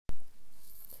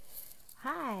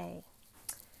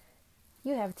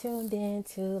You have tuned in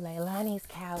to Leilani's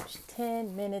Couch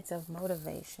 10 Minutes of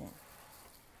Motivation.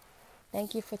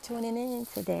 Thank you for tuning in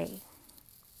today.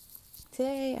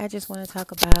 Today, I just want to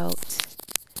talk about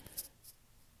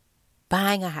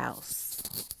buying a house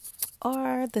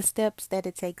or the steps that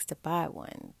it takes to buy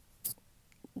one.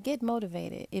 Get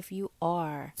motivated if you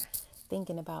are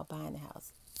thinking about buying a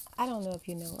house. I don't know if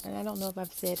you know, and I don't know if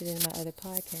I've said it in my other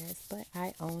podcast, but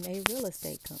I own a real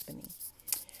estate company.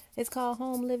 It's called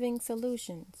Home Living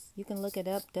Solutions. You can look it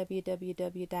up,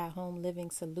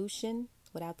 www.homeliving.solution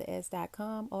without the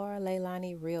s.com or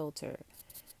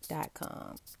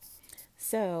leilanirealtor.com.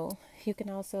 So you can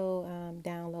also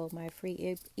download my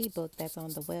free ebook that's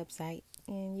on the website,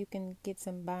 and you can get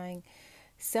some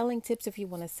selling tips if you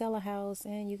want to sell a house,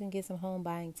 and you can get some home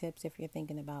buying tips if you're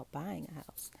thinking about buying a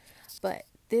house. But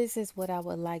this is what I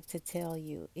would like to tell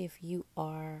you if you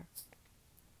are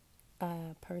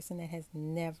a person that has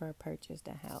never purchased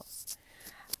a house.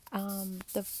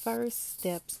 The first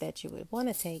steps that you would want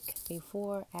to take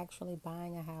before actually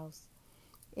buying a house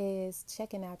is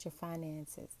checking out your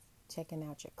finances, checking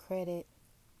out your credit.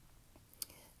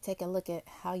 Take a look at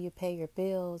how you pay your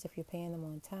bills, if you're paying them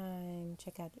on time.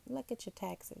 Look at your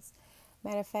taxes.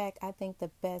 Matter of fact, I think the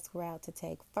best route to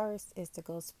take first is to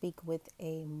go speak with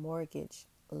a mortgage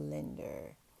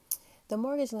lender. The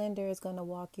mortgage lender is going to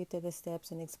walk you through the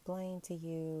steps and explain to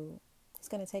you. It's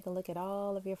going to take a look at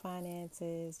all of your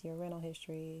finances, your rental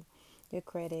history, your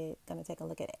credit, going to take a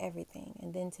look at everything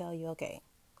and then tell you, okay,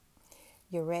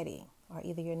 you're ready, or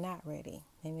either you're not ready.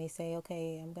 They may say,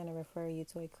 okay, I'm going to refer you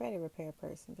to a credit repair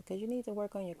person because you need to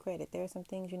work on your credit. There are some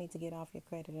things you need to get off your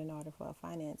credit in order for a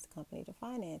finance company to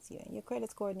finance you. And your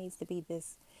credit score needs to be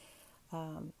this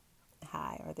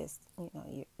high, or this,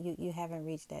 you haven't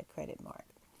reached that credit mark.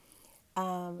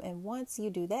 And once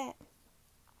you do that,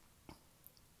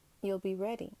 you'll be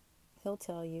ready. He'll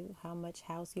tell you how much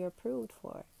house you're approved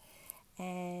for.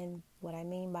 And what I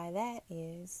mean by that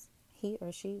is he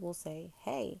or she will say,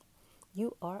 hey,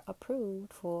 you are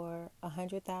approved for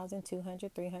 100,000,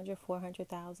 200, 300,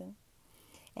 400,000.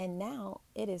 And now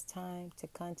it is time to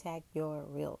contact your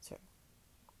realtor.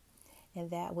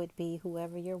 And that would be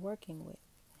whoever you're working with.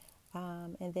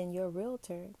 And then your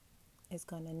realtor is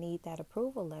going to need that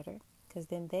approval letter, because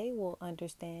then they will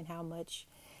understand how much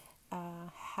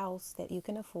house that you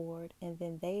can afford, and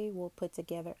then they will put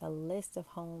together a list of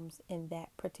homes in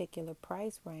that particular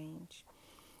price range,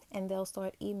 and they'll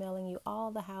start emailing you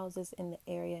all the houses in the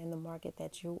area in the market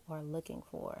that you are looking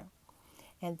for.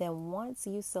 And then once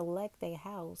you select a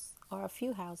house or a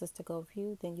few houses to go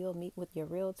view, then you'll meet with your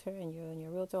realtor, and you and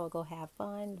your realtor will go have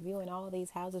fun viewing all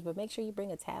these houses. But make sure you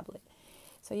bring a tablet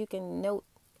so you can note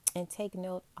and take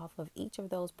note off of each of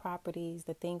those properties,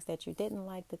 the things that you didn't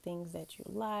like, the things that you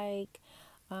like,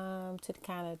 to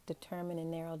kind of determine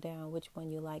and narrow down which one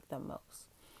you like the most.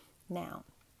 Now,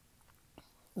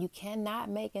 you cannot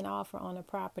make an offer on a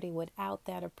property without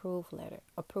that approval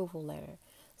letter.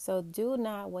 So do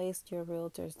not waste your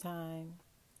realtor's time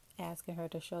asking her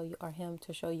to show you, or him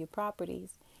to show you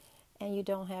properties, and you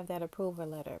don't have that approval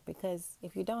letter. Because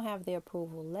if you don't have the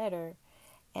approval letter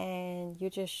and you're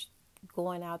just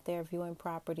going out there viewing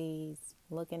properties,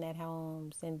 looking at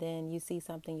homes, and then you see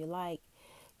something you like,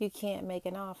 you can't make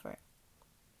an offer.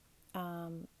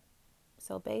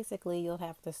 So basically, you'll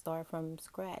have to start from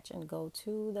scratch and go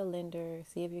to the lender,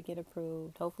 see if you get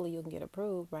approved. Hopefully, you can get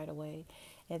approved right away,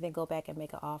 and then go back and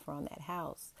make an offer on that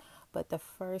house. But the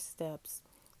first steps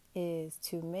is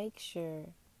to make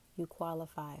sure you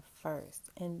qualify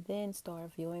first, and then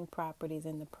start viewing properties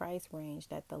in the price range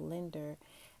that the lender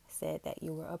said that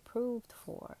you were approved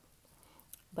for.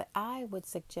 But I would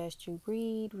suggest you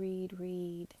read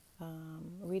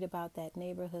about that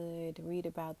neighborhood, read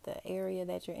about the area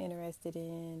that you're interested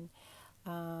in.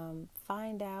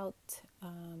 Find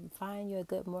you a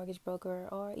good mortgage broker,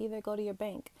 or either go to your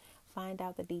bank, find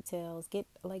out the details, get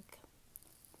like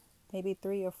maybe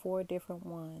 3 or 4 different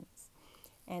ones,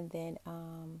 and then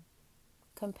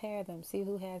compare them, see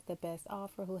who has the best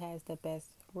offer, who has the best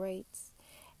rates,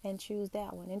 and choose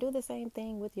that one. And do the same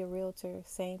thing with your realtor,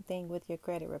 same thing with your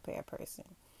credit repair person.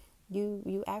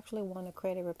 You actually want a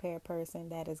credit repair person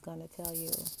that is going to tell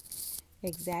you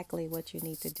exactly what you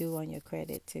need to do on your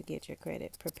credit to get your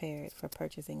credit prepared for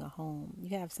purchasing a home.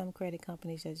 You have some credit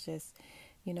companies that just,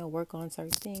 work on certain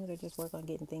things, or just work on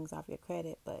getting things off your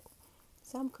credit. But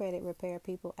some credit repair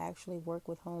people actually work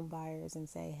with home buyers and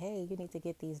say, hey, you need to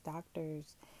get these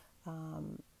doctors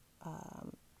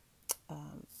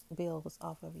bills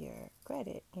off of your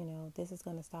credit. This is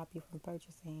going to stop you from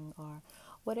purchasing, or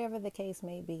whatever the case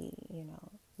may be.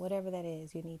 Whatever that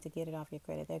is, you need to get it off your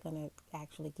credit. They're going to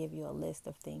actually give you a list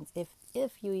of things,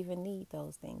 if you even need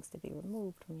those things to be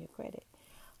removed from your credit.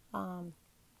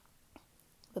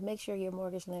 But make sure your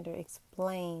mortgage lender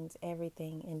explains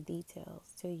everything in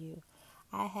details to you.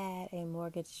 I had a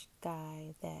mortgage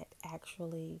guy that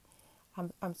actually,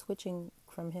 I'm switching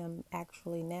from him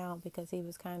actually now because he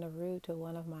was kind of rude to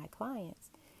one of my clients.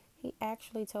 He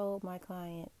actually told my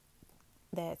client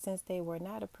that since they were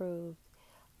not approved,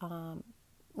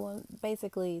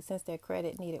 basically since their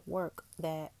credit needed work,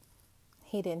 that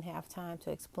he didn't have time to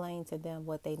explain to them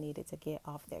what they needed to get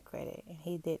off their credit. And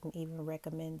he didn't even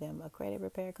recommend them a credit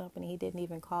repair company. He didn't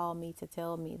even call me to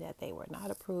tell me that they were not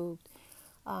approved.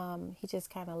 He just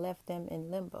kind of left them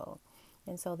in limbo.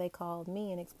 And so they called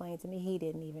me and explained to me he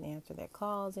didn't even answer their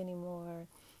calls anymore.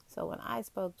 So when I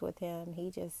spoke with him, he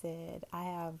just said, I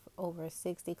have over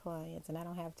 60 clients and I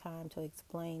don't have time to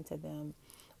explain to them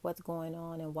what's going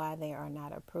on and why they are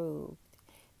not approved.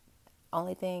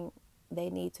 Only thing they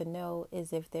need to know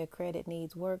is if their credit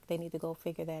needs work, they need to go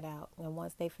figure that out. And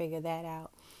once they figure that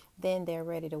out, then they're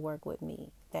ready to work with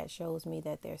me. That shows me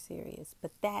that they're serious.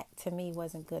 But that to me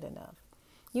wasn't good enough.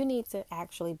 You need to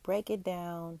actually break it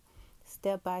down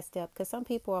step by step, because some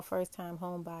people are first-time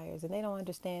home buyers and they don't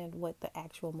understand what the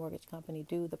actual mortgage company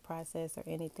do, the process or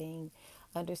anything,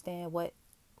 understand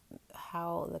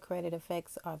how the credit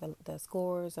affects or the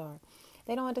scores, or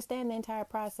they don't understand the entire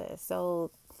process.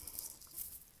 So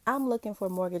I'm looking for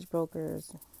mortgage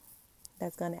brokers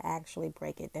that's going to actually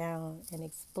break it down and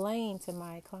explain to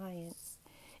my clients,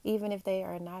 even if they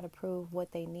are not approved,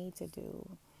 what they need to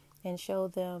do, and show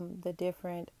them the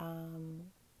different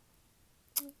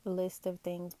list of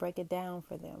things, break it down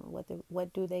for them.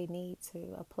 What do they need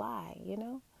to apply,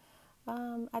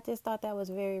 I just thought that was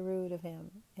very rude of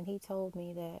him. And he told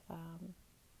me that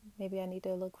maybe I need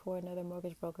to look for another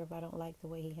mortgage broker if I don't like the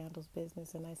way he handles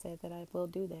business. And I said that I will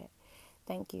do that.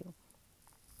 Thank you.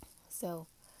 So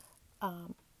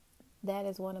that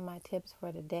is one of my tips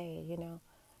for today.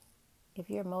 If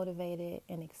you're motivated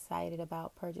and excited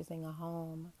about purchasing a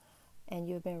home and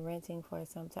you've been renting for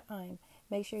some time,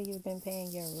 make sure you've been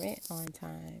paying your rent on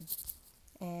time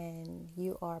and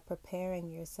you are preparing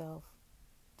yourself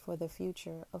for the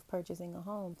future of purchasing a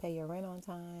home. Pay your rent on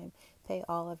time, pay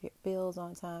all of your bills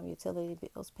on time, utility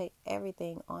bills, pay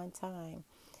everything on time,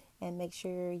 and make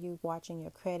sure you're watching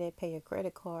your credit, pay your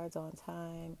credit cards on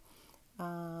time.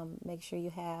 Make sure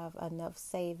you have enough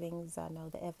savings. I know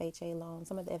the FHA loans,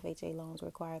 some of the FHA loans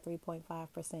require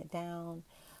 3.5% down.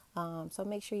 So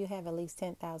make sure you have at least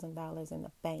 $10,000 in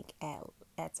the bank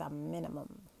at a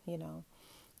minimum,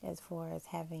 as far as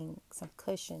having some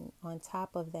cushion. On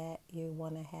top of that, you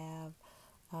want to have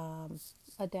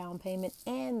a down payment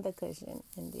and the cushion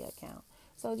in the account.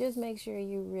 So just make sure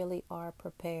you really are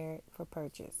prepared for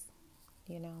purchase,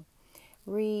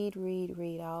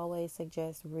 Read. I always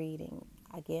suggest reading.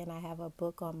 Again, I have a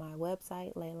book on my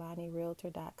website,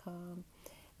 LeilaniRealtor.com,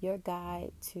 Your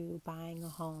Guide to Buying a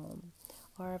Home.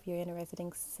 Or if you're interested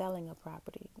in selling a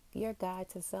property, Your Guide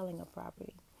to Selling a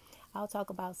Property. I'll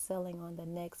talk about selling on the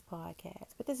next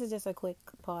podcast. But this is just a quick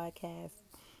podcast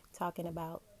talking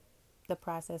about the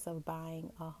process of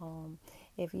buying a home.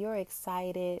 If you're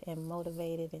excited and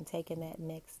motivated and taking that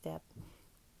next step,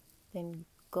 then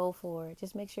go for it.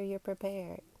 Just make sure you're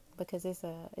prepared, because it's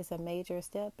a major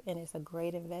step and it's a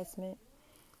great investment.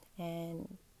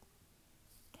 And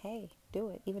hey, do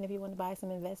it. Even if you want to buy some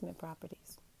investment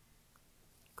properties,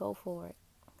 go for it.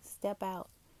 Step out.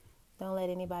 Don't let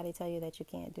anybody tell you that you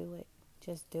can't do it.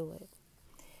 Just do it.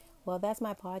 Well, that's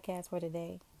my podcast for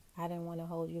today. I didn't want to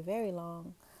hold you very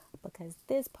long because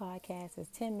this podcast is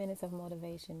 10 minutes of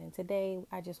motivation. And today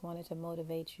I just wanted to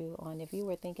motivate you on, if you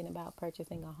were thinking about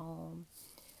purchasing a home,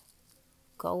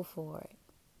 go for it.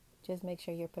 Just make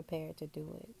sure you're prepared to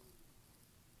do it.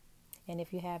 And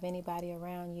if you have anybody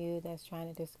around you that's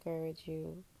trying to discourage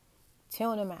you,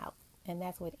 tune them out. And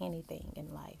that's with anything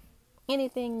in life.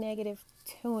 Anything negative,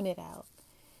 tune it out.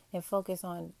 And focus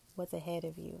on what's ahead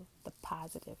of you, the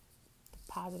positive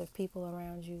people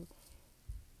around you,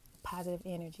 positive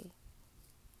energy.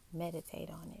 Meditate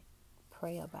on it.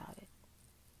 Pray about it.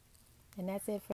 And that's it for